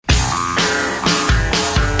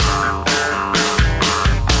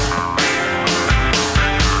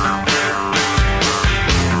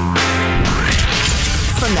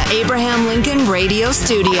Abraham Lincoln Radio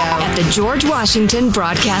Studio at the George Washington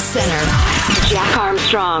Broadcast Center. Jack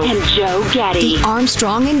Armstrong and Joe Getty. The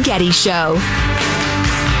Armstrong and Getty Show.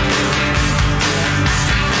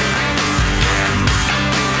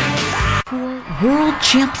 World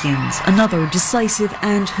champions, another decisive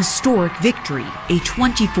and historic victory, a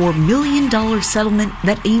 $24 million settlement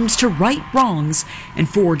that aims to right wrongs and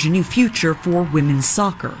forge a new future for women's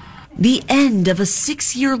soccer. The end of a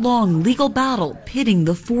 6-year-long legal battle pitting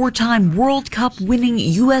the 4-time World Cup winning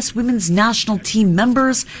U.S. women's national team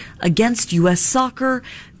members against U.S. soccer,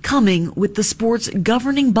 coming with the sport's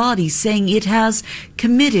governing body saying it has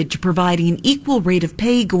committed to providing an equal rate of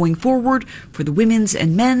pay going forward for the women's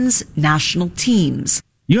and men's national teams.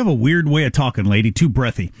 You have a weird way of talking, lady. Too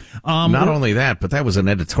breathy. Not only that, but that was an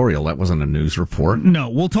editorial. That wasn't a news report. No,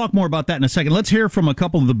 we'll talk more about that in a second. Let's hear from a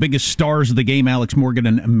couple of the biggest stars of the game, Alex Morgan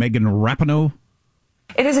and Megan Rapinoe.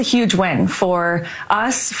 It is a huge win for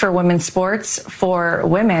us, for women's sports, for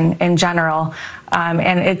women in general,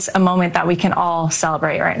 and it's a moment that we can all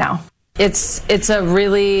celebrate right now. It's a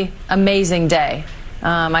really amazing day.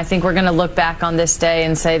 I think we're going to look back on this day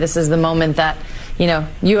and say this is the moment that,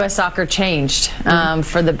 U.S. soccer changed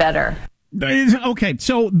for the better. Okay,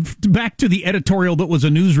 so back to the editorial that was a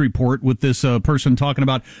news report with this person talking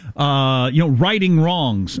about, righting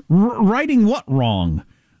wrongs. Righting what wrong?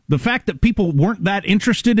 The fact that people weren't that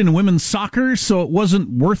interested in women's soccer, so it wasn't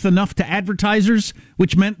worth enough to advertisers,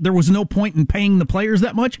 which meant there was no point in paying the players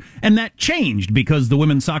that much, and that changed because the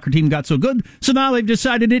women's soccer team got so good. So now they've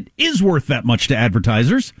decided it is worth that much to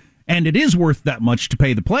advertisers, and it is worth that much to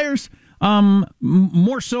pay the players,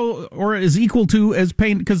 more so or is equal to as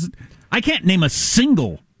paying, because I can't name a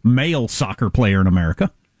single male soccer player in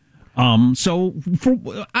America. I don't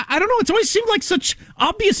know. It's always seemed like such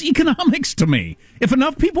obvious economics to me. If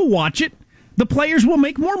enough people watch it, the players will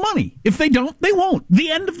make more money. If they don't, they won't. The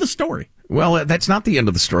end of the story. Well, that's not the end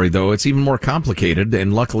of the story, though. It's even more complicated,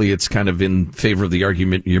 and luckily it's kind of in favor of the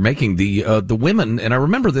argument you're making. The women, and I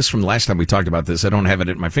remember this from the last time we talked about this, I don't have it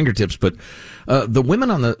at my fingertips, but the women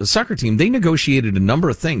on the soccer team, they negotiated a number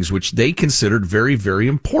of things which they considered very, very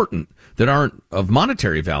important that aren't of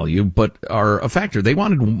monetary value, but are a factor. They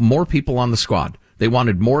wanted more people on the squad. They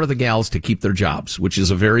wanted more of the gals to keep their jobs, which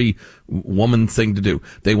is a very woman thing to do.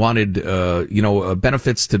 They wanted,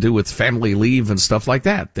 benefits to do with family leave and stuff like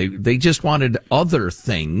that. They just wanted other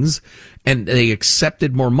things, and they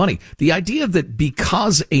accepted more money. The idea that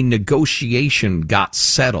because a negotiation got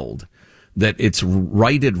settled, that it's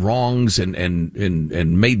righted wrongs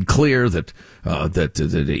and made clear that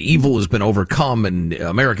the evil has been overcome and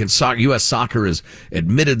American soccer, U.S. soccer has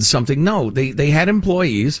admitted something. No, they had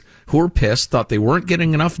employees who were pissed, thought they weren't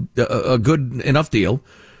getting a good enough deal.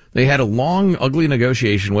 They had a long, ugly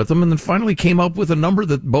negotiation with them, and then finally came up with a number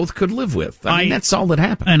that both could live with. I mean, that's all that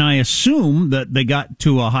happened. And I assume that they got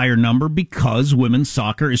to a higher number because women's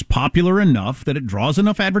soccer is popular enough that it draws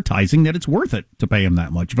enough advertising that it's worth it to pay them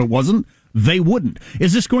that much. If it wasn't, they wouldn't.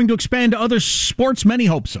 Is this going to expand to other sports? Many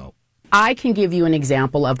hope so. I can give you an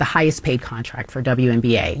example of the highest paid contract for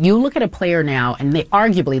WNBA. You look at a player now, and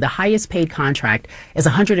arguably the highest paid contract is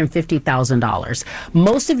 $150,000.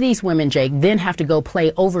 Most of these women, Jake, then have to go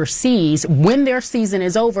play overseas when their season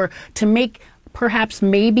is over to make perhaps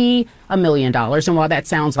maybe $1 million. And while that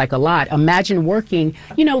sounds like a lot, imagine working,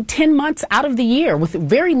 10 months out of the year with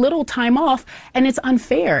very little time off, and it's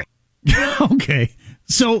unfair. Okay.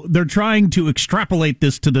 So they're trying to extrapolate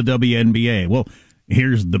this to the WNBA. Well,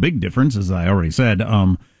 here's the big difference, as I already said.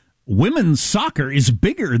 Women's soccer is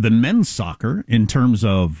bigger than men's soccer in terms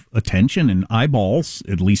of attention and eyeballs,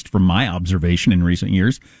 at least from my observation in recent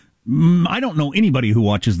years. I don't know anybody who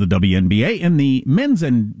watches the WNBA, and the men's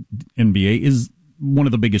NBA is one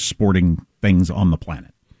of the biggest sporting things on the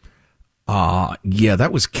planet. Yeah,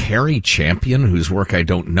 that was Carrie Champion, whose work I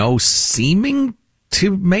don't know, seeming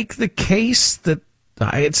to make the case that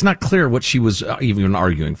it's not clear what she was even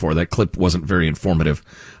arguing for. That clip wasn't very informative.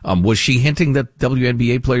 Was she hinting that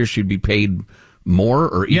WNBA players should be paid more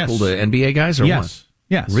or equal to NBA guys, or what?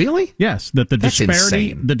 Yes. Really? Yes. That the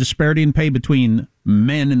disparity in pay between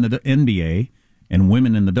men in the NBA and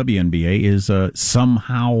women in the WNBA is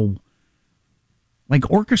somehow like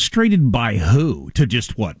orchestrated by who to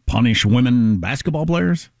just punish women basketball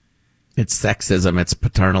players? It's sexism. It's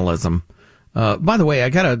paternalism. By the way, I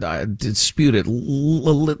gotta dispute it at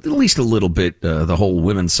least a little bit, the whole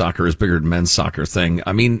women's soccer is bigger than men's soccer thing.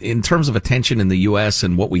 I mean, in terms of attention in the U.S.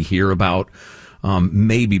 and what we hear about,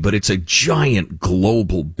 maybe, but it's a giant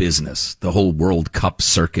global business, the whole World Cup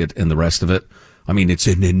circuit and the rest of it. I mean, it's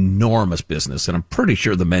an enormous business, and I'm pretty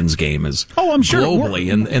sure the men's game is I'm sure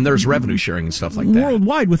globally, and there's revenue sharing and stuff like that.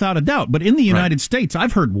 Worldwide, without a doubt. But in the United States,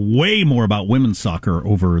 I've heard way more about women's soccer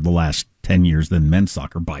over the last 10 years than men's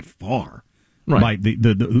soccer by far. By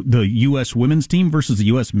the U.S. women's team versus the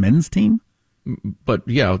U.S. men's team. But,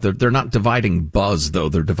 yeah, they're not dividing buzz, though.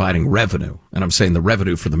 They're dividing revenue. And I'm saying the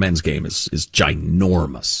revenue for the men's game is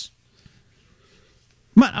ginormous.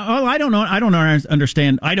 But, I don't know. I don't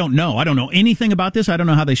understand. I don't know anything about this. I don't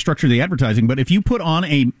know how they structure the advertising. But if you put on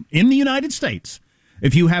in the United States,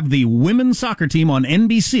 if you have the women's soccer team on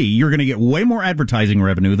NBC, you're going to get way more advertising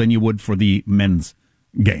revenue than you would for the men's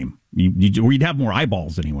game. You'd have more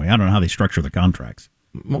eyeballs anyway. I don't know how they structure the contracts.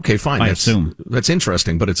 Okay, fine. I assume. That's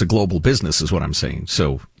interesting, but it's a global business is what I'm saying.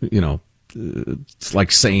 So, it's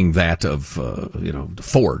like saying that of,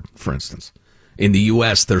 Ford, for instance. In the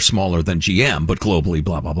U.S., they're smaller than GM, but globally,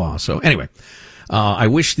 blah, blah, blah. So anyway, I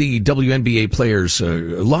wish the WNBA players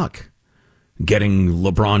luck getting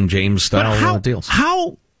LeBron James-style deals.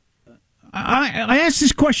 I asked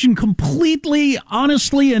this question completely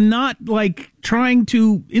honestly and not like trying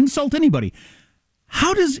to insult anybody.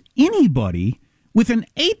 How does anybody with an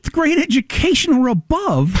 8th grade education or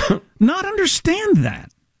above not understand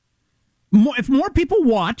that? If more people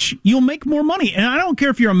watch, you'll make more money. And I don't care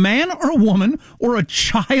if you're a man or a woman or a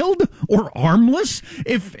child or armless.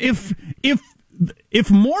 If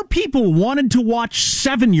more people wanted to watch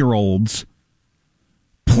 7-year-olds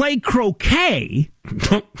play croquet,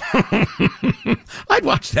 I'd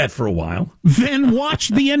watch that for a while. Then watch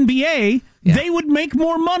the NBA, they would make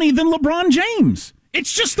more money than LeBron James.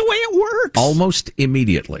 It's just the way it works. Almost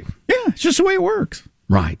immediately. Yeah, it's just the way it works.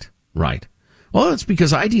 Right. Well, it's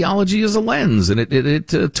because ideology is a lens, and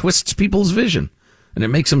it twists people's vision, and it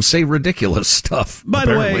makes them say ridiculous stuff. By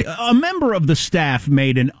apparently. the way, a member of the staff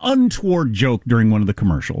made an untoward joke during one of the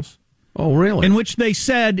commercials. Oh, really? In which they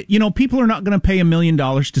said, people are not going to pay $1 million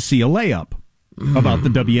to see a layup about the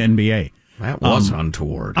WNBA. That was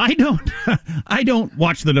untoward. I don't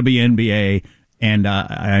watch the WNBA, and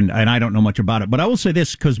I don't know much about it. But I will say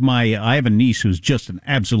this, because I have a niece who's just an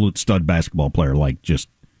absolute stud basketball player, like just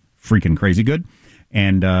freaking crazy good,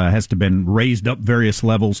 and has been raised up various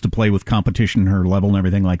levels to play with competition her level and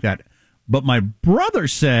everything like that. But my brother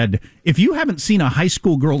said, if you haven't seen a high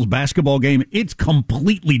school girls basketball game, it's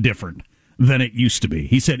completely different than it used to be.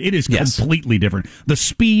 He said it is completely different. The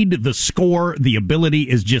speed, the score, the ability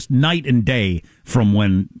is just night and day from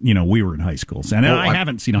when, we were in high school. And I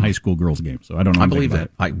haven't seen a high school girls game, so I don't know. I believe that.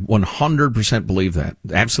 I 100% believe that.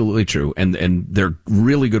 Absolutely true. And they're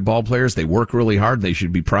really good ball players. They work really hard. They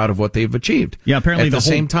should be proud of what they've achieved. Yeah, apparently at the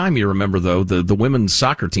same time, you remember, though, the women's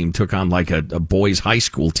soccer team took on like a boys' high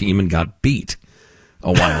school team and got beat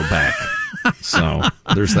a while back. So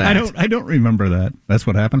there's that. I don't remember that. That's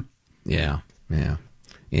what happened? Yeah.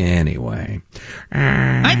 Anyway.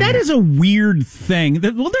 That is a weird thing.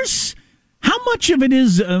 Well, how much of it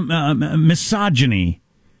is misogyny?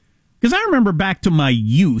 Because I remember back to my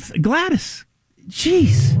youth, Gladys,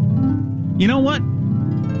 jeez. You know what?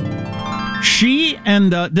 She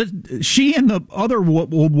and the other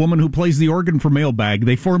old woman who plays the organ for Mailbag,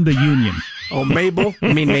 they formed a union. Oh, Mabel?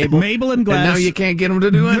 You mean Mabel? Mabel and Gladys. And now you can't get them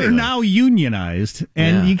to do anything. They're now unionized,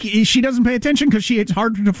 and she doesn't pay attention because it's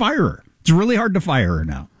hard to fire her. It's really hard to fire her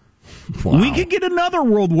now. Wow. We could get another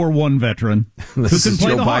World War I veteran who can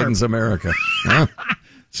play the harp. Biden's America. Huh?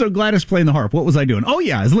 So Gladys playing the harp. What was I doing? Oh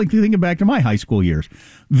yeah, I was thinking back to my high school years.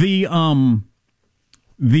 The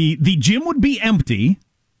gym would be empty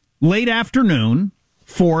late afternoon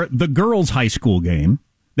for the girls' high school game.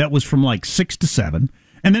 That was from like 6 to 7.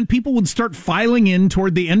 And then people would start filing in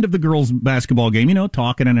toward the end of the girls' basketball game,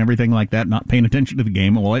 talking and everything like that, not paying attention to the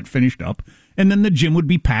game while it finished up. And then the gym would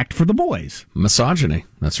be packed for the boys. Misogyny.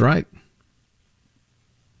 That's right.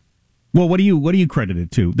 Well, what do you credit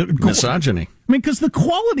it to? Misogyny. I mean, because the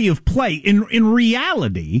quality of play, in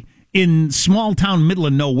reality, in small town, middle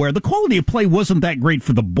of nowhere, the quality of play wasn't that great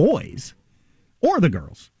for the boys or the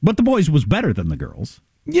girls. But the boys was better than the girls.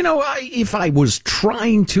 If I was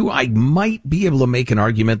trying to, I might be able to make an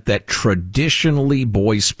argument that traditionally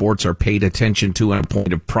boys' sports are paid attention to and a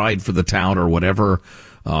point of pride for the town or whatever.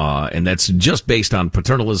 And that's just based on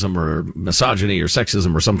paternalism or misogyny or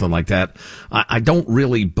sexism or something like that. I don't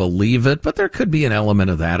really believe it, but there could be an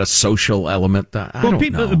element of that, a social element. I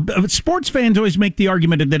don't know. Sports fans always make the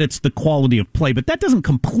argument that it's the quality of play, but that doesn't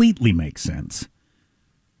completely make sense.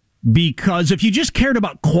 Because if you just cared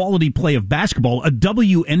about quality play of basketball, a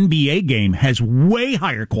WNBA game has way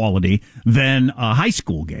higher quality than a high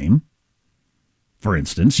school game. For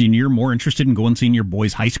instance, and you're more interested in going and seeing your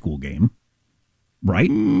boys' high school game. right?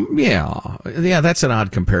 Yeah, that's an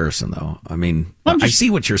odd comparison, though. I mean, I see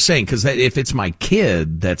what you're saying, because if it's my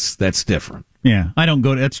kid, that's different. Yeah,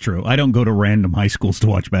 that's true. I don't go to random high schools to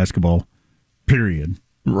watch basketball, period.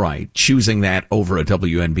 Right, choosing that over a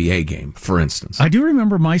WNBA game, for instance. I do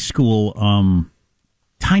remember my school,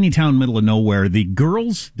 tiny town, middle of nowhere. The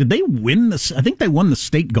girls, did they win this? I think they won the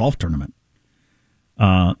state golf tournament.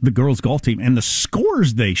 The girls' golf team, and the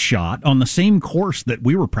scores they shot on the same course that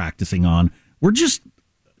we were practicing on were just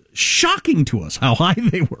shocking to us how high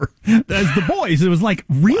they were. As the boys, it was like,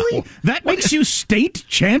 really? Wow. That makes you state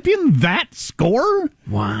champion? That score?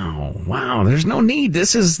 Wow. There's no need.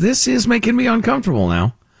 This is making me uncomfortable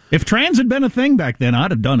now. If trans had been a thing back then,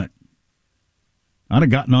 I'd have done it. I'd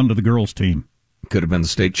have gotten onto the girls' team. Could have been the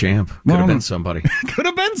state champ. Could have been somebody. Could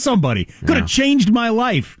have been somebody. Could have changed my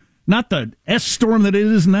life. Not the S-storm that it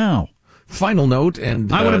is now. Final note,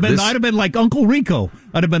 and I'd have been like Uncle Rico.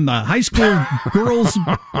 I'd have been the high school girls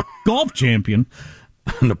golf champion.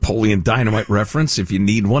 Napoleon Dynamite reference, if you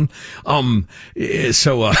need one.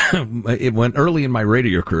 It went early in my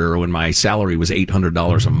radio career when my salary was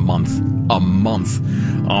 $800 a month.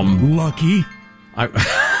 Lucky.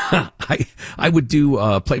 I would do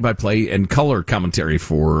play-by-play and color commentary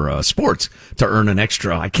for sports to earn an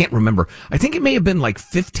extra. I can't remember. I think it may have been like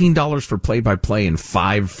 $15 for play-by-play and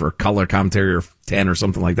 $5 for color commentary, or $10 or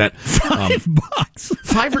something like that. $5.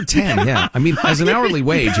 $5 or $10. Yeah. I mean, as an hourly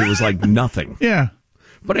wage, it was like nothing. Yeah.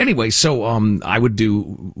 But anyway, so I would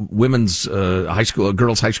do women's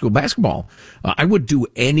girls' high school basketball. I would do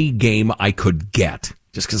any game I could get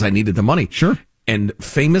just because I needed the money. Sure. And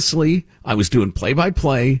famously, I was doing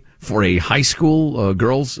play-by-play for a high school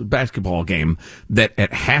girls basketball game that at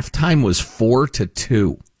halftime was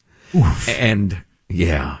 4-2. Oof. And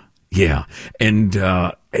yeah. And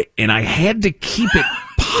I had to keep it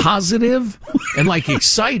positive and like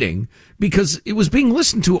exciting because it was being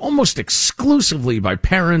listened to almost exclusively by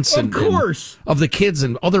parents and of the kids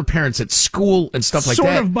and other parents at school and stuff like that.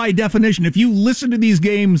 Sort of by definition, if you listen to these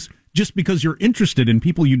games just because you're interested in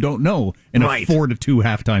people you don't know in a 4-2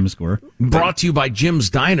 halftime score. Brought to you by Jim's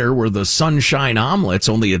Diner, where the Sunshine Omelets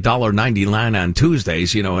only $1.99 on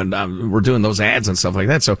Tuesdays, and we're doing those ads and stuff like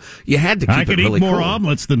that. So you had to keep it really cool. I could eat more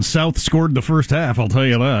omelets than South scored the first half, I'll tell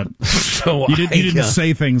you that. So you didn't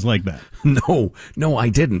say things like that. No, I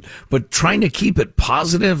didn't. But trying to keep it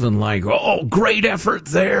positive and like, oh, great effort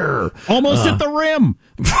there. Almost at the rim.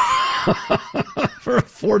 For a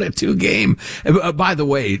 4-2 game. By the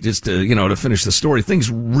way, just to finish the story,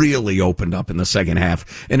 things really opened up in the second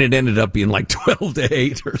half, and it ended up being like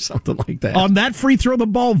 12-8 or something like that. On that free throw, the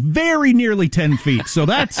ball very nearly 10 feet. So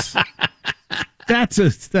that's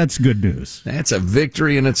good news. That's a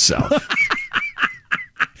victory in itself.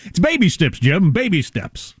 It's baby steps, Jim. Baby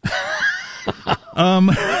steps.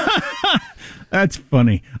 That's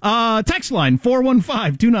funny. Text line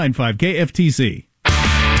 415-295-KFTC.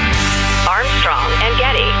 Armstrong and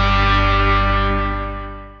Getty.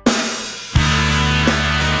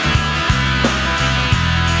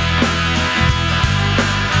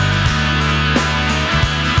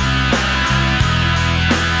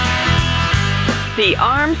 The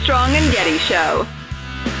Armstrong and Getty Show.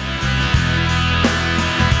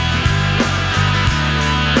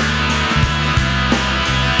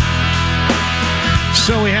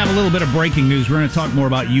 So we have a little bit of breaking news. We're going to talk more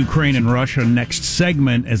about Ukraine and Russia next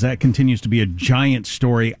segment, as that continues to be a giant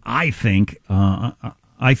story. I think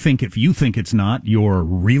if you think it's not, you're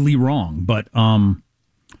really wrong. But a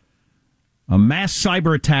mass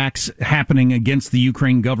cyber attacks happening against the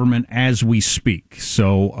Ukraine government as we speak.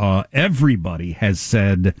 So everybody has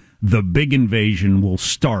said the big invasion will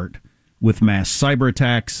start with mass cyber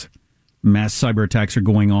attacks. Mass cyber attacks are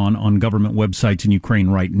going on government websites in Ukraine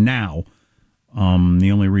right now.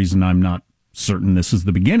 The only reason I'm not certain this is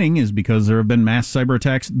the beginning is because there have been mass cyber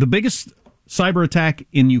attacks. The biggest cyber attack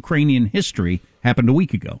in Ukrainian history happened a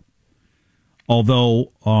week ago.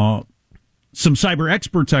 Although some cyber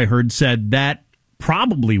experts I heard said that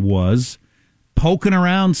probably was poking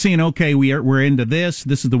around, seeing, okay, we're into this.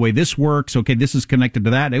 This is the way this works. Okay, this is connected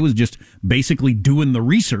to that. It was just basically doing the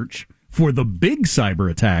research for the big cyber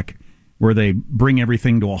attack where they bring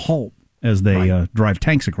everything to a halt as they drive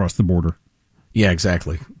tanks across the border. Yeah,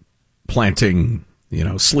 exactly. Planting,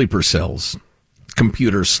 sleeper cells,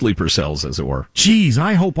 computer sleeper cells, as it were. Geez,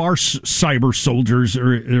 I hope our cyber soldiers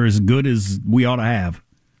are as good as we ought to have.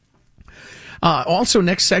 Also,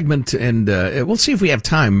 next segment, and we'll see if we have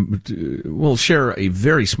time, we'll share a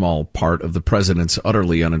very small part of the president's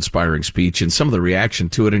utterly uninspiring speech and some of the reaction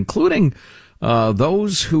to it, including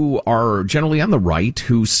those who are generally on the right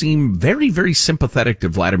who seem very, very sympathetic to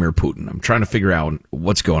Vladimir Putin. I'm trying to figure out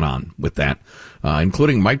what's going on with that,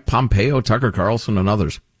 including Mike Pompeo, Tucker Carlson, and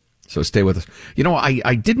others. So stay with us. You know,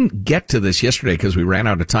 I didn't get to this yesterday because we ran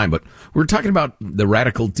out of time, but we were talking about the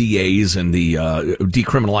radical DAs and the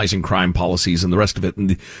decriminalizing crime policies and the rest of it,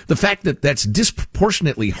 and the fact that that's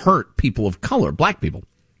disproportionately hurt people of color, black people.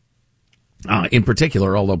 In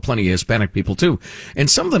particular, although plenty of Hispanic people too. And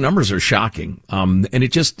some of the numbers are shocking. And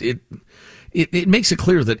it makes it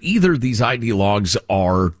clear that either these ideologues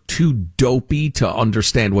are too dopey to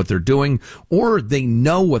understand what they're doing, or they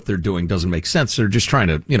know what they're doing doesn't make sense. They're just trying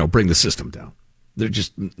to, bring the system down. They're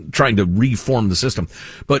just trying to reform the system.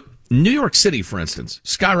 But New York City, for instance,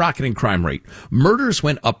 skyrocketing crime rate. Murders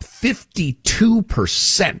went up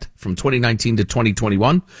 52% from 2019 to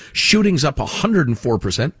 2021. Shootings up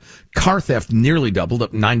 104%. Car theft nearly doubled,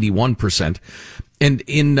 up 91%. And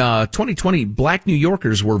in 2020, black New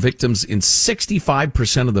Yorkers were victims in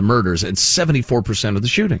 65% of the murders and 74% of the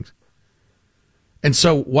shootings. And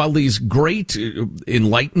so while these great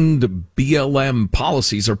enlightened BLM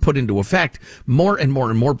policies are put into effect, more and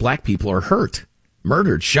more and more black people are hurt,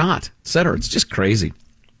 murdered, shot, etc. It's just crazy.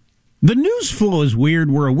 The news flow is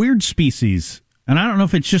weird. We're a weird species. And I don't know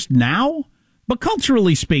if it's just now, but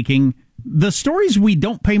culturally speaking, the stories we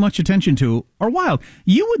don't pay much attention to are wild.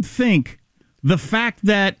 You would think the fact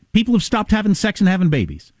that people have stopped having sex and having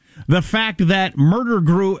babies, the fact that murder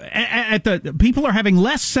grew, people are having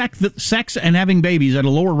less sex and having babies at a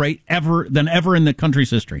lower rate than ever in the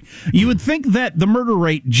country's history. You would think that the murder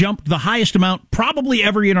rate jumped the highest amount probably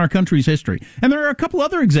ever in our country's history. And there are a couple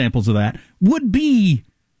other examples of that. Would be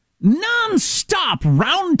nonstop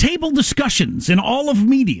roundtable discussions in all of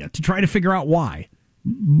media to try to figure out why.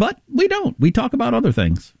 But we don't. We talk about other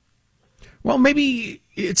things. Well, maybe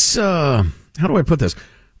it's, how do I put this?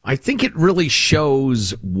 I think it really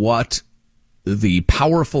shows what the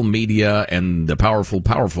powerful media and the powerful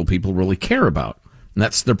people really care about. And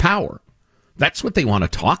that's their power. That's what they want to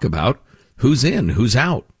talk about. Who's in, who's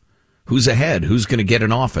out, who's ahead, who's going to get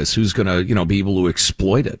in office, who's going to, be able to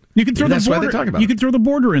exploit it. You can throw that's the border, why they talk about you can throw the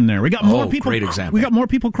border in there. We got more people. Great example. We got more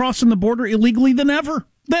people crossing the border illegally than ever.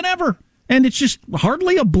 And it's just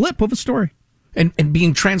hardly a blip of a story. And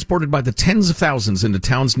being transported by the tens of thousands into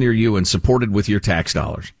towns near you and supported with your tax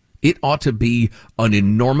dollars. It ought to be an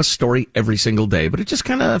enormous story every single day, but it just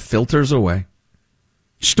kind of filters away.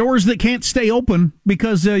 Stores that can't stay open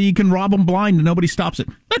because you can rob them blind and nobody stops it.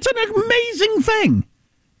 That's an amazing thing.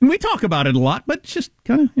 And we talk about it a lot, but it's just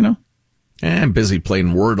kind of, I'm busy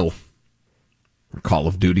playing Wordle or Call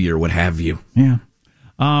of Duty or what have you. Yeah.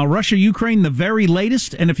 Russia, Ukraine, the very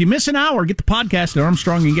latest. And if you miss an hour, get the podcast at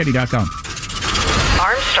ArmstrongandGetty.com.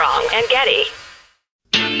 Armstrong and Getty.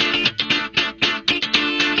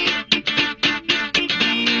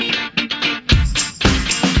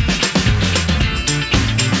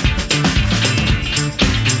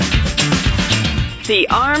 The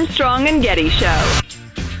Armstrong and Getty Show.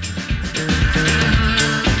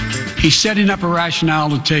 He's setting up a rationale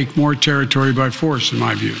to take more territory by force, in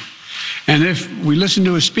my view. And if we listened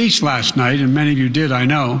to his speech last night, and many of you did, I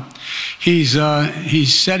know, he's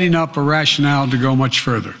setting up a rationale to go much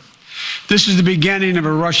further. This is the beginning of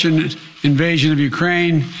a Russian invasion of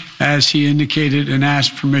Ukraine, as he indicated and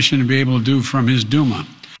asked permission to be able to do from his Duma.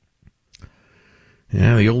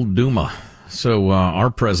 Yeah, the old Duma. So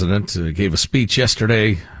our president gave a speech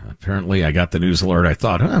yesterday. Apparently, I got the news alert. I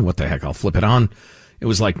thought, what the heck, I'll flip it on. It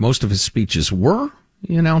was like most of his speeches were.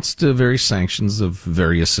 He announced various sanctions of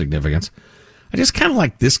various significance. I just kind of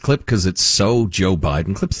like this clip because it's so Joe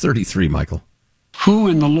Biden. Clip 33, Michael. Who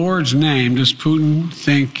in the Lord's name does Putin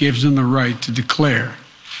think gives him the right to declare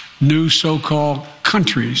new so-called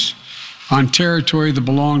countries on territory that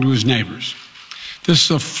belong to his neighbors? This is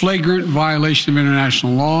a flagrant violation of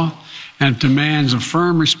international law and demands a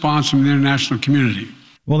firm response from the international community.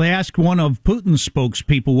 Well, they asked one of Putin's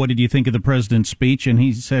spokespeople, what did you think of the president's speech? And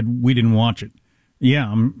he said, we didn't watch it.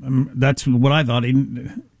 Yeah, that's what I thought.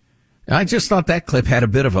 I just thought that clip had a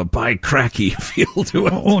bit of a cracky feel to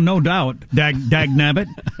it. Oh, no doubt. Dag nabbit.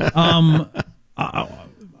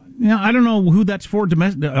 I don't know who that's for.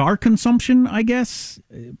 Our consumption, I guess.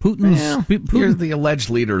 Putin. You're the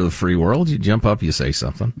alleged leader of the free world. You jump up, you say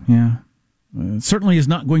something. Yeah. It certainly is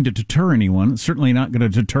not going to deter anyone. It's certainly not going to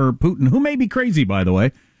deter Putin, who may be crazy, by the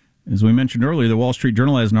way. As we mentioned earlier, the Wall Street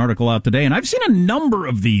Journal has an article out today, and I've seen a number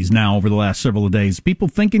of these now over the last several days. People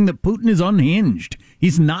thinking that Putin is unhinged.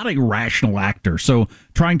 He's not a rational actor. So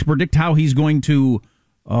trying to predict how he's going to,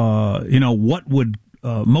 what would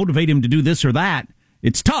motivate him to do this or that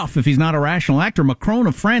it's tough if he's not a rational actor. Macron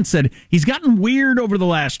of France said he's gotten weird over the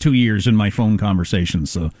last 2 years in my phone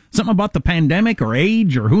conversations. So something about the pandemic or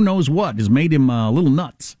age or who knows what has made him a little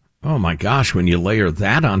nuts. Oh, my gosh, when you layer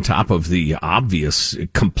that on top of the obvious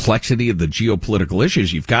complexity of the geopolitical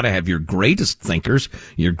issues, you've got to have your greatest thinkers,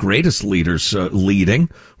 your greatest leaders leading,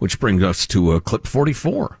 which brings us to clip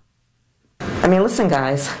 44. I mean, listen,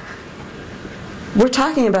 guys, we're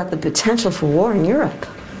talking about the potential for war in Europe.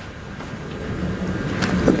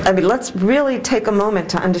 I mean, let's really take a moment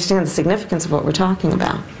to understand the significance of what we're talking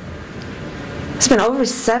about. It's been over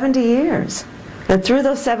 70 years. And through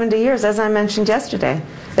those 70 years, as I mentioned yesterday,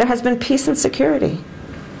 there has been peace and security.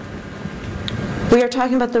 We are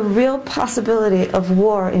talking about the real possibility of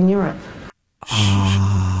war in Europe.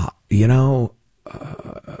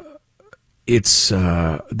 It's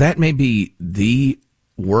that may be the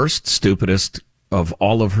worst, stupidest of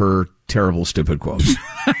all of her terrible, stupid quotes.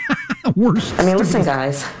 Worst. I mean, listen,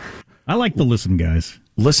 guys. I like the listen, guys.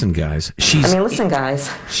 Listen, guys. Listen,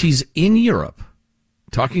 guys. She's in Europe,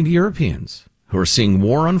 talking to Europeans who are seeing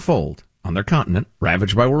war unfold on their continent,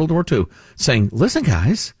 ravaged by World War II, saying, listen,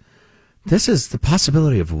 guys, this is the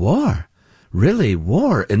possibility of war. Really,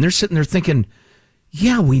 war. And they're sitting there thinking,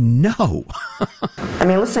 yeah, we know. I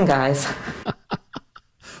mean, listen, guys.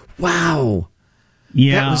 Wow.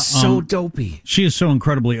 Yeah. That was so dopey. She is so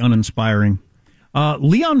incredibly uninspiring.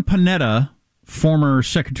 Leon Panetta, former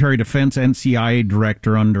Secretary of Defense and CIA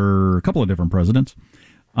director under a couple of different presidents,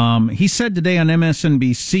 he said today on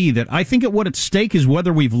MSNBC that I think what at stake is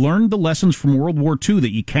whether we've learned the lessons from World War II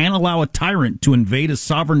that you can't allow a tyrant to invade a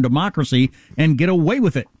sovereign democracy and get away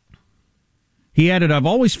with it. He added, I've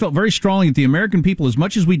always felt very strongly that the American people, as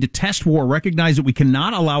much as we detest war, recognize that we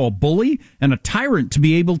cannot allow a bully and a tyrant to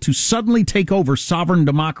be able to suddenly take over sovereign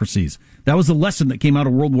democracies. That was the lesson that came out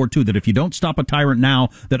of World War II, that if you don't stop a tyrant now,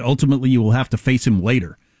 that ultimately you will have to face him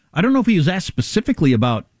later. I don't know if he was asked specifically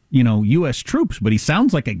about, U.S. troops, but he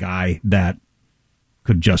sounds like a guy that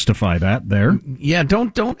could justify that there. Yeah,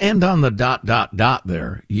 don't end on the ...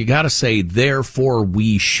 there. You got to say, therefore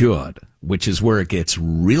we should, which is where it gets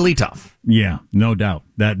really tough. Yeah, no doubt.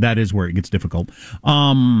 That is where it gets difficult.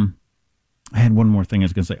 I had one more thing I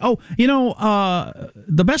was going to say.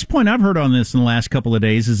 The best point I've heard on this in the last couple of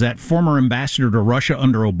days is that former ambassador to Russia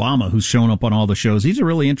under Obama, who's shown up on all the shows. He's a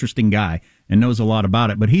really interesting guy and knows a lot about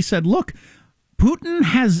it. But he said, look, Putin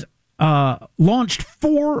has launched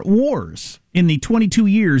 4 wars in the 22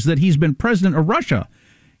 years that he's been president of Russia.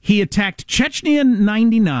 He attacked Chechnya in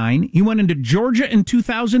 1999. He went into Georgia in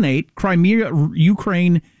 2008, Crimea,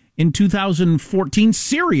 Ukraine in 2014,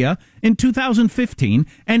 Syria in 2015,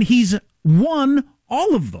 and he's won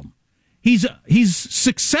all of them. He's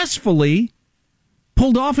successfully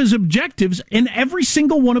pulled off his objectives in every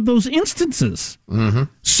single one of those instances. Mm-hmm.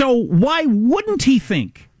 So why wouldn't he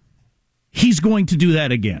think he's going to do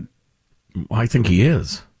that again? I think he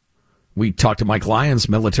is. We talked to Mike Lyons,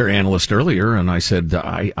 military analyst, earlier, and I said,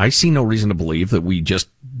 I see no reason to believe that we just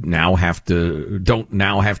don't have to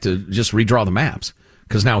just redraw the maps,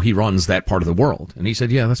 because now he runs that part of the world. And he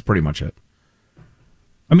said, yeah, that's pretty much it.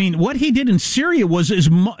 I mean, what he did in Syria was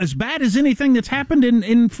as bad as anything that's happened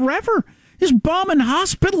in forever. He's bombing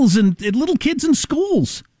hospitals and little kids in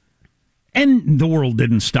schools. And the world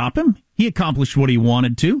didn't stop him. He accomplished what he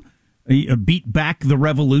wanted to. He beat back the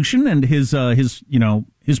revolution, and his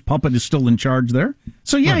puppet is still in charge there.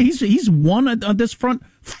 So yeah, right. He's won on this front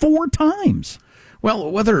 4 times. Well,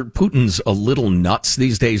 whether Putin's a little nuts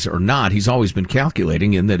these days or not, he's always been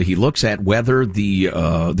calculating in that he looks at whether the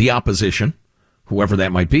opposition, whoever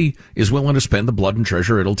that might be, is willing to spend the blood and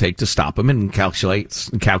treasure it'll take to stop him, and calculates,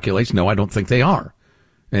 no, I don't think they are.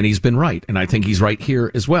 And he's been right, and I think he's right here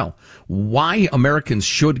as well. Why Americans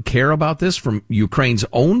should care about this, from Ukraine's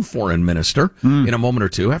own foreign minister in a moment or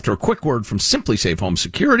two, after a quick word from Simply Safe Home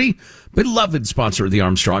Security, beloved sponsor of the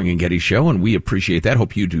Armstrong and Getty Show, and we appreciate that.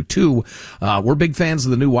 Hope you do too. We're big fans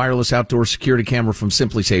of the new wireless outdoor security camera from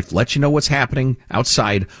Simply Safe. Let you know what's happening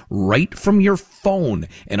outside right from your phone,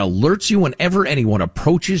 and alerts you whenever anyone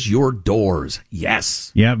approaches your doors.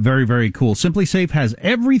 Yes. Yeah, very, very cool. Simply Safe has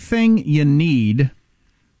everything you need.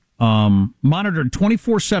 Monitored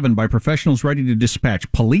 24/7 by professionals ready to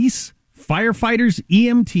dispatch police, firefighters,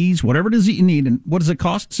 EMTs, whatever it is that you need. And what does it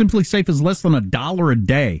cost? Simply Safe is less than $1 a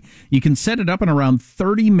day. You can set it up in around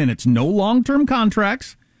 30 minutes. No long-term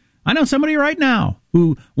contracts. I know somebody right now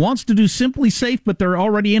who wants to do Simply Safe, but they're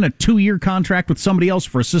already in a 2-year contract with somebody else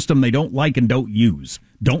for a system they don't like and don't use.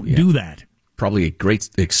 Don't do that. Probably a great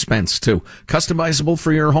expense, too. Customizable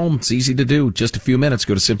for your home. It's easy to do. Just a few minutes.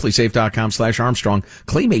 Go to simplysafe.com/Armstrong.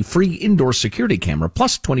 Claim a free indoor security camera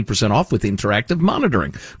plus 20% off with interactive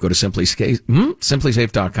monitoring. Go to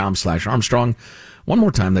simplysafe.com/Armstrong. One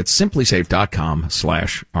more time, that's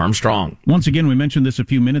simplysafe.com/Armstrong. Once again, we mentioned this a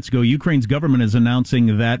few minutes ago. Ukraine's government is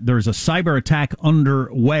announcing that there's a cyber attack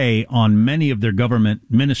underway on many of their government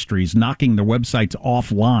ministries, knocking their websites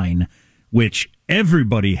offline, which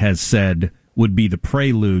everybody has said would be the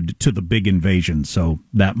prelude to the big invasion. So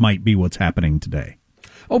that might be what's happening today.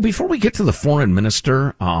 Oh, before we get to the foreign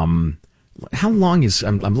minister, how long is...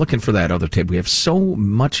 I'm looking for that other tape. We have so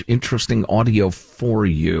much interesting audio for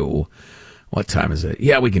you. What time is it?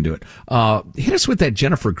 Yeah, we can do it. Hit us with that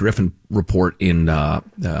Jennifer Griffin report in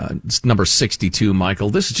number 62, Michael.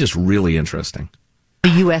 This is just really interesting.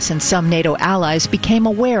 The U.S. and some NATO allies became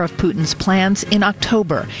aware of Putin's plans in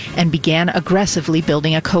October and began aggressively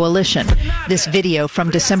building a coalition. This video from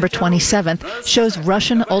December 27th shows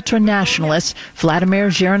Russian ultra-nationalist Vladimir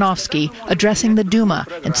Zhirinovsky addressing the Duma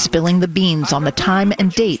and spilling the beans on the time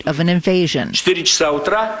and date of an invasion. 4 часа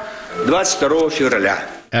утра 22 февраля.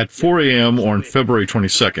 At 4 a.m. on February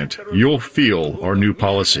 22nd, you'll feel our new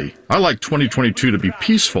policy. I like 2022 to be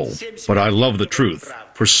peaceful, but I love the truth.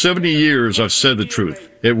 For 70 years, I've said the truth.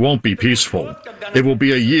 It won't be peaceful. It will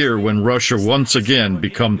be a year when Russia once again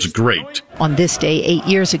becomes great. On this day 8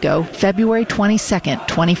 years ago, February 22nd,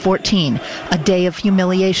 2014, a day of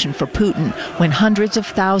humiliation for Putin when hundreds of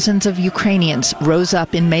thousands of Ukrainians rose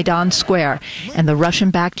up in Maidan Square and the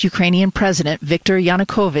Russian-backed Ukrainian president Viktor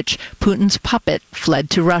Yanukovych, Putin's puppet,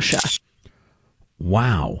 fled to Russia.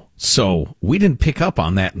 Wow. So we didn't pick up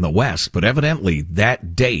on that in the West, but evidently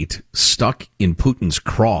that date stuck in Putin's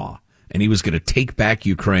craw, and he was going to take back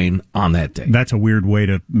Ukraine on that day. That's a weird way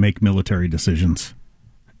to make military decisions.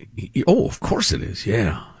 Oh, of course it is,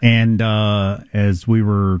 yeah. And as we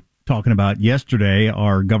were talking about yesterday,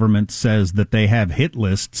 our government says that they have hit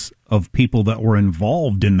lists of people that were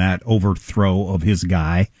involved in that overthrow of his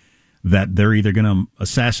guy, that they're either going to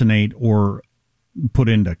assassinate or put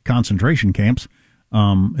into concentration camps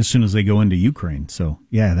as soon as they go into Ukraine. So,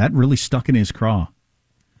 yeah, that really stuck in his craw.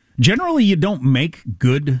 Generally, you don't make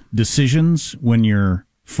good decisions when you're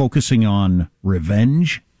focusing on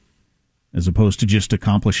revenge as opposed to just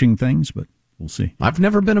accomplishing things, but we'll see. I've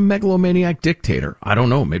never been a megalomaniac dictator. I don't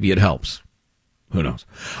know. Maybe it helps. Who knows?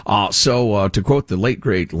 So to quote the late,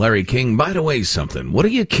 great Larry King, by the way, something, what do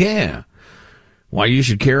you care? Why you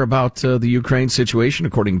should care about the Ukraine situation,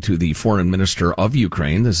 according to the foreign minister of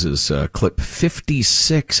Ukraine. This is clip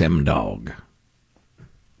 56, M-Dog.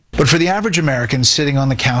 But for the average American sitting on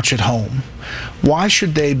the couch at home, why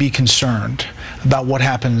should they be concerned about what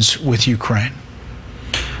happens with Ukraine?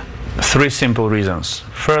 3 simple reasons.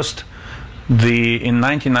 First, in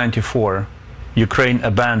 1994, Ukraine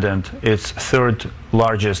abandoned its 3rd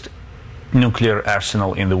largest nuclear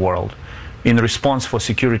arsenal in the world in response for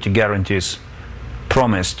security guarantees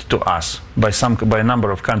promised to us by a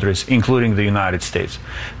number of countries, including the United States.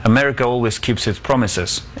 America always keeps its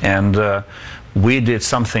promises, and we did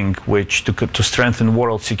something which to strengthen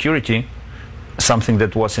world security, something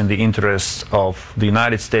that was in the interests of the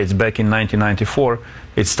United States back in 1994.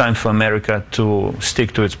 It's time for America to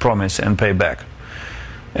stick to its promise and pay back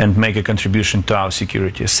and make a contribution to our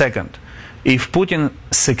security. Second, if Putin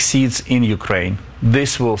succeeds in Ukraine,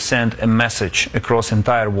 this will send a message across the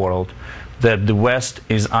entire world that the West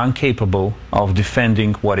is incapable of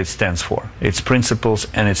defending what it stands for, its principles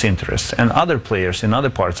and its interests. And other players in other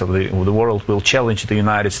parts of the world will challenge the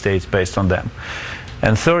United States based on them.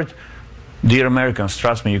 And third, dear Americans,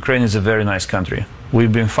 trust me, Ukraine is a very nice country.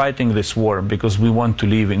 We've been fighting this war because we want to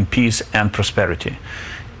live in peace and prosperity.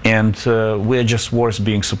 And we're just worth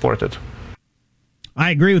being supported. I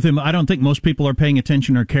agree with him. I don't think most people are paying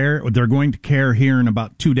attention or care. They're going to care here in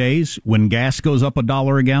about 2 days when gas goes up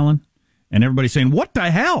 $1 a gallon. And everybody's saying, what the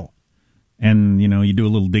hell? And, you do a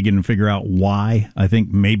little digging and figure out why. I think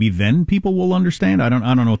maybe then people will understand. I don't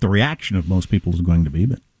know what the reaction of most people is going to be,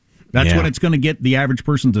 but that's when it's going to get the average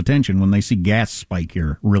person's attention when they see gas spike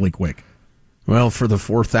here really quick. Well, for the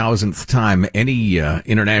 4,000th time, any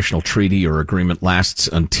international treaty or agreement lasts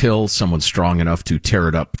until someone strong enough to tear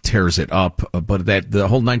it up tears it up. But the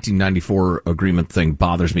whole 1994 agreement thing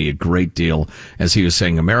bothers me a great deal. As he was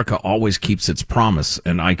saying, America always keeps its promise.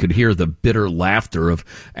 And I could hear the bitter laughter of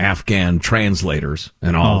Afghan translators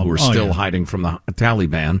and all who are still hiding from the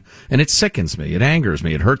Taliban. And it sickens me. It angers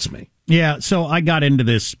me. It hurts me. Yeah, so I got into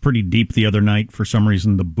this pretty deep the other night for some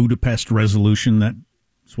reason, the Budapest Resolution,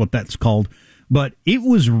 that's what that's called. But it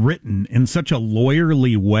was written in such a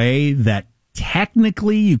lawyerly way that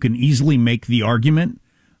technically you can easily make the argument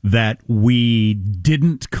that we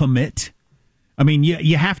didn't commit. I mean,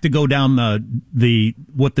 you have to go down the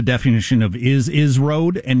what the definition of is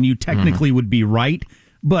road, and you technically would be right.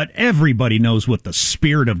 But everybody knows what the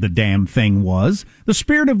spirit of the damn thing was. The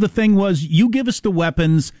spirit of the thing was, you give us the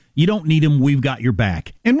weapons, you don't need them, we've got your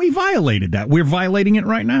back. And we violated that. We're violating it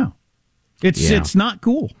right now. It's not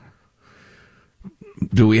cool.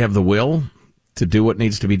 Do we have the will to do what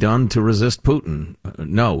needs to be done to resist Putin?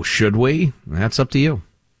 No. Should we? That's up to you.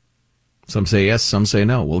 Some say yes, some say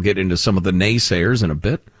no. We'll get into some of the naysayers in a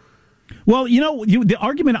bit. Well, the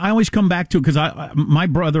argument I always come back to, because my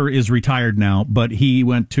brother is retired now, but he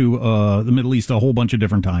went to the Middle East a whole bunch of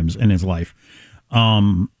different times in his life.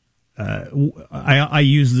 I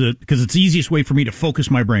use because it's the easiest way for me to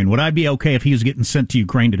focus my brain. Would I be okay if he was getting sent to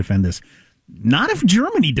Ukraine to defend this? Not if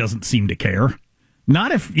Germany doesn't seem to care.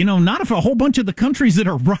 Not if a whole bunch of the countries that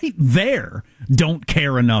are right there don't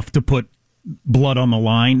care enough to put blood on the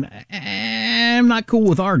line. I'm not cool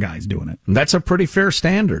with our guys doing it. That's a pretty fair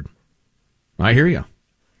standard. I hear you.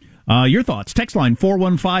 Your thoughts. Text line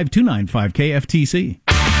 415-295-KFTC.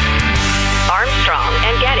 Armstrong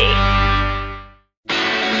and Getty.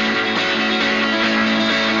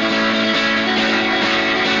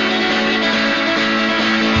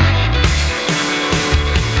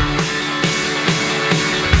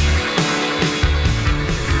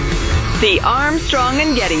 The Armstrong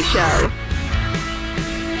and Getty Show.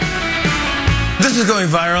 This is going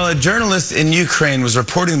viral. A journalist in Ukraine was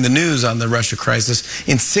reporting the news on the Russia crisis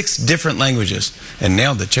in 6 different languages and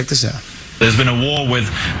nailed it. Check this out. There's been a war with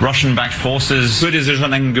Russian-backed forces. Würde sich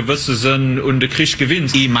schon ein gewisses und der Krieg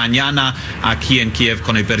gewinnt. E mañana aqui en Kiev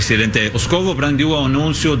con el presidente Moscovo prendió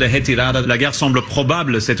annuncio de retirada. La guerre semble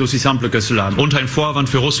probable. C'est aussi simple que cela. Und ein Vorwand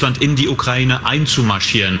für Russland in die Ukraine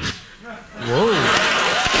einzumarschieren. Whoa.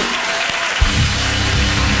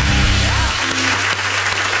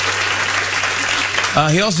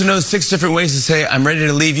 He also knows 6 different ways to say, I'm ready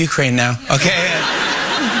to leave Ukraine now. Okay.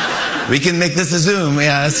 We can make this a Zoom.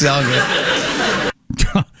 Yeah, that's all good.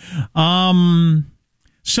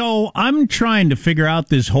 So I'm trying to figure out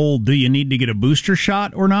this whole do you need to get a booster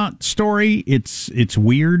shot or not story. It's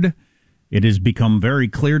weird. It has become very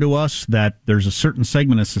clear to us that there's a certain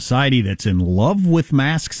segment of society that's in love with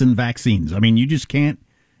masks and vaccines. I mean, you just can't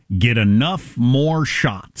get enough more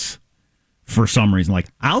shots. For some reason, like,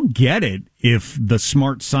 I'll get it if the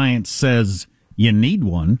smart science says you need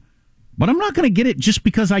one, but I'm not going to get it just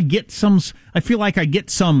because I feel like I get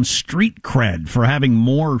some street cred for having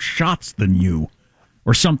more shots than you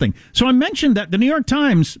or something. So I mentioned that the New York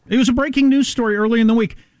Times, it was a breaking news story early in the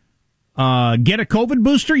week. Get a COVID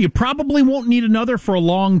booster. You probably won't need another for a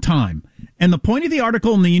long time. And the point of the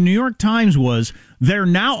article in the New York Times was there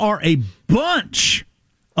now are a bunch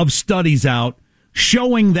of studies out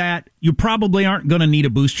showing that you probably aren't going to need a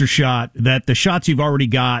booster shot, that the shots you've already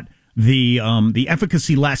got, the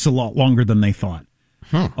efficacy lasts a lot longer than they thought.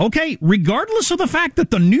 Okay, regardless of the fact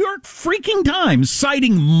that the New York freaking Times,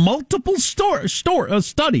 citing multiple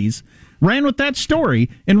studies, ran with that story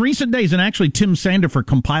in recent days, and actually Tim Sandifer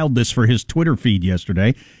compiled this for his Twitter feed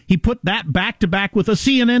yesterday. He put that back-to-back with a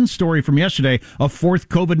CNN story from yesterday. A 4th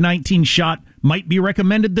COVID-19 shot might be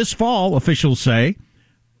recommended this fall, officials say.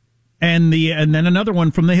 And then another one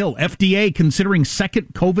from The Hill. FDA considering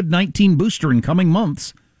second COVID-19 booster in coming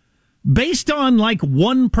months. Based on like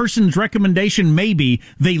one person's recommendation, maybe,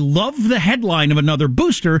 they love the headline of another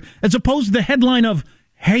booster as opposed to the headline of,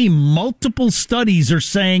 hey, multiple studies are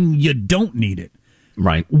saying you don't need it.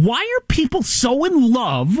 Right. Why are people so in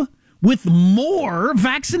love with more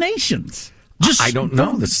vaccinations? I don't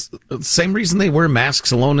know. The same reason they wear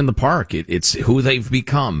masks alone in the park. It's who they've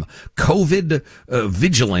become. COVID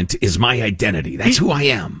vigilant is my identity. That's who I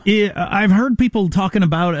am. I've heard people talking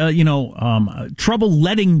about, trouble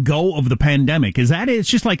letting go of the pandemic. Is that it? It's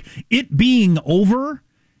just like it being over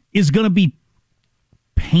is going to be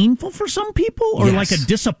painful for some people or like a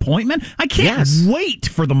disappointment. I can't wait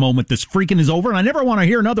for the moment this freaking is over, and I never want to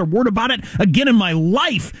hear another word about it again in my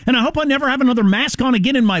life. And I hope I never have another mask on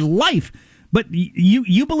again in my life. But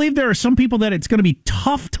you believe there are some people that it's going to be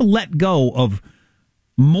tough to let go of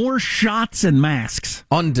more shots and masks?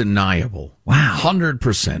 Undeniable. Wow.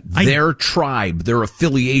 100%. Their tribe, their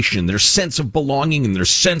affiliation, their sense of belonging, and their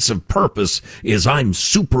sense of purpose is I'm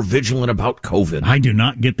super vigilant about COVID. I do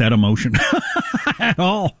not get that emotion at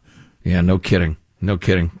all. Yeah, no kidding. No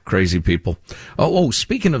kidding. Crazy people. Oh,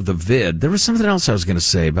 speaking of the vid, there was something else I was going to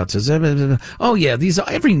say about this. Oh, yeah,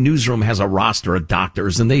 every newsroom has a roster of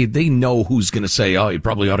doctors, and they know who's going to say, oh, you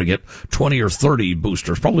probably ought to get 20 or 30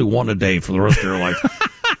 boosters, probably one a day for the rest of your life.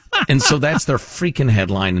 And so that's their freaking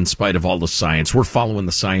headline in spite of all the science. We're following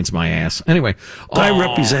the science, my ass. Anyway. I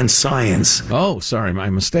represent science. Oh, sorry, my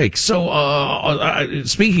mistake. So,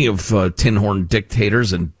 speaking of tin horn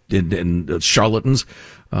dictators and charlatans,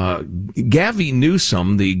 Gavin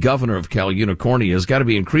Newsom, the governor of California, has got to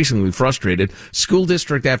be increasingly frustrated. School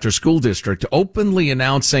district after school district openly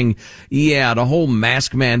announcing, the whole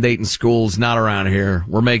mask mandate in schools, not around here.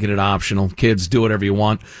 We're making it optional. Kids, do whatever you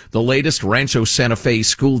want. The latest Rancho Santa Fe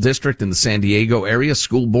school district in the San Diego area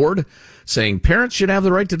school board saying parents should have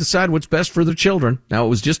the right to decide what's best for their children. Now, it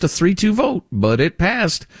was just a 3-2 vote, but it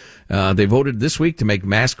passed. They voted this week to make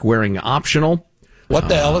mask wearing optional. What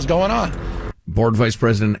the hell is going on? Board Vice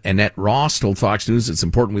President Annette Ross told Fox News it's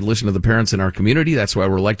important we listen to the parents in our community. That's why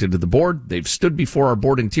we're elected to the board. They've stood before our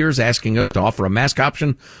board in tears asking us to offer a mask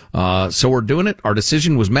option. So we're doing it. Our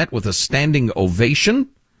decision was met with a standing ovation.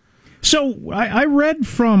 So I read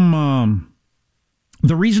from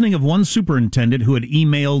the reasoning of one superintendent who had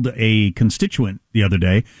emailed a constituent the other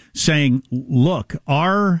day saying, look,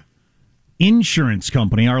 our insurance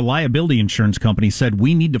company, our liability insurance company said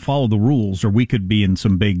we need to follow the rules or we could be in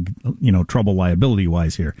some big, trouble liability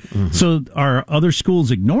wise here. Mm-hmm. So are other schools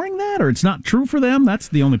ignoring that, or it's not true for them? That's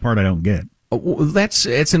the only part I don't get.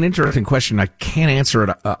 It's an interesting question. I can't answer it.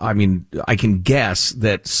 I can guess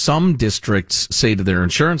that some districts say to their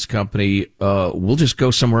insurance company, we'll just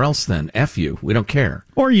go somewhere else then. F you. We don't care.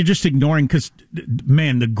 Or you're just ignoring because,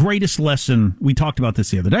 man, the greatest lesson, we talked about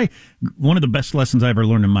this the other day, one of the best lessons I ever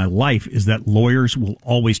learned in my life is that lawyers will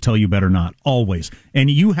always tell you better not. Always. And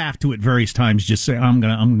you have to at various times just say, I'm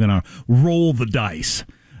gonna roll the dice.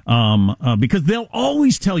 Because they'll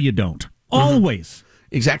always tell you don't. Always. Mm-hmm.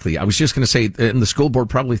 Exactly. I was just going to say, and the school board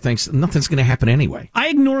probably thinks nothing's going to happen anyway. I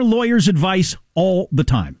ignore lawyers' advice all the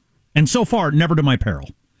time. And so far, never to my peril.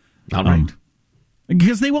 All right.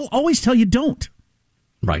 Because they will always tell you don't.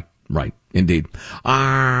 Right. Indeed.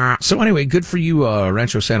 So anyway, good for you,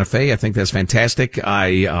 Rancho Santa Fe. I think that's fantastic.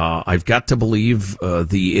 I've got to believe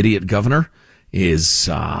the idiot governor is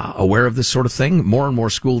aware of this sort of thing. More and more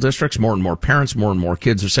school districts, more and more parents, more and more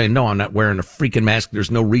kids are saying, no, I'm not wearing a freaking mask. There's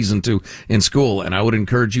no reason to in school. And I would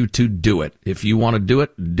encourage you to do it. If you want to do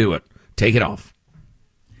it, do it. Take it off.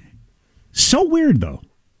 So weird, though.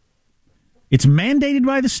 It's mandated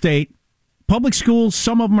by the state. Public schools,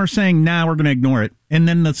 some of them are saying, we're going to ignore it. And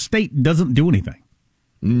then the state doesn't do anything.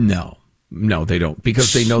 No, they don't,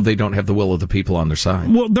 because they know they don't have the will of the people on their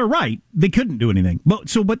side. Well, they're right. They couldn't do anything.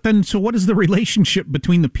 So what is the relationship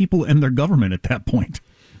between the people and their government at that point?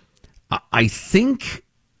 I think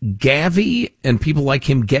Gavi and people like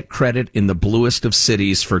him get credit in the bluest of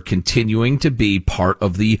cities for continuing to be part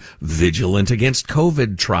of the vigilant against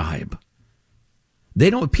COVID tribe.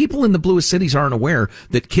 People in the bluest cities aren't aware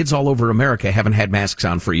that kids all over America haven't had masks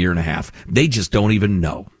on for a year and a half. They just don't even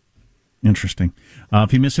know. Interesting.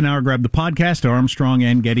 If you miss an hour, grab the podcast at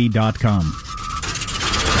ArmstrongandGetty.com.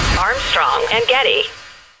 Armstrong and Getty.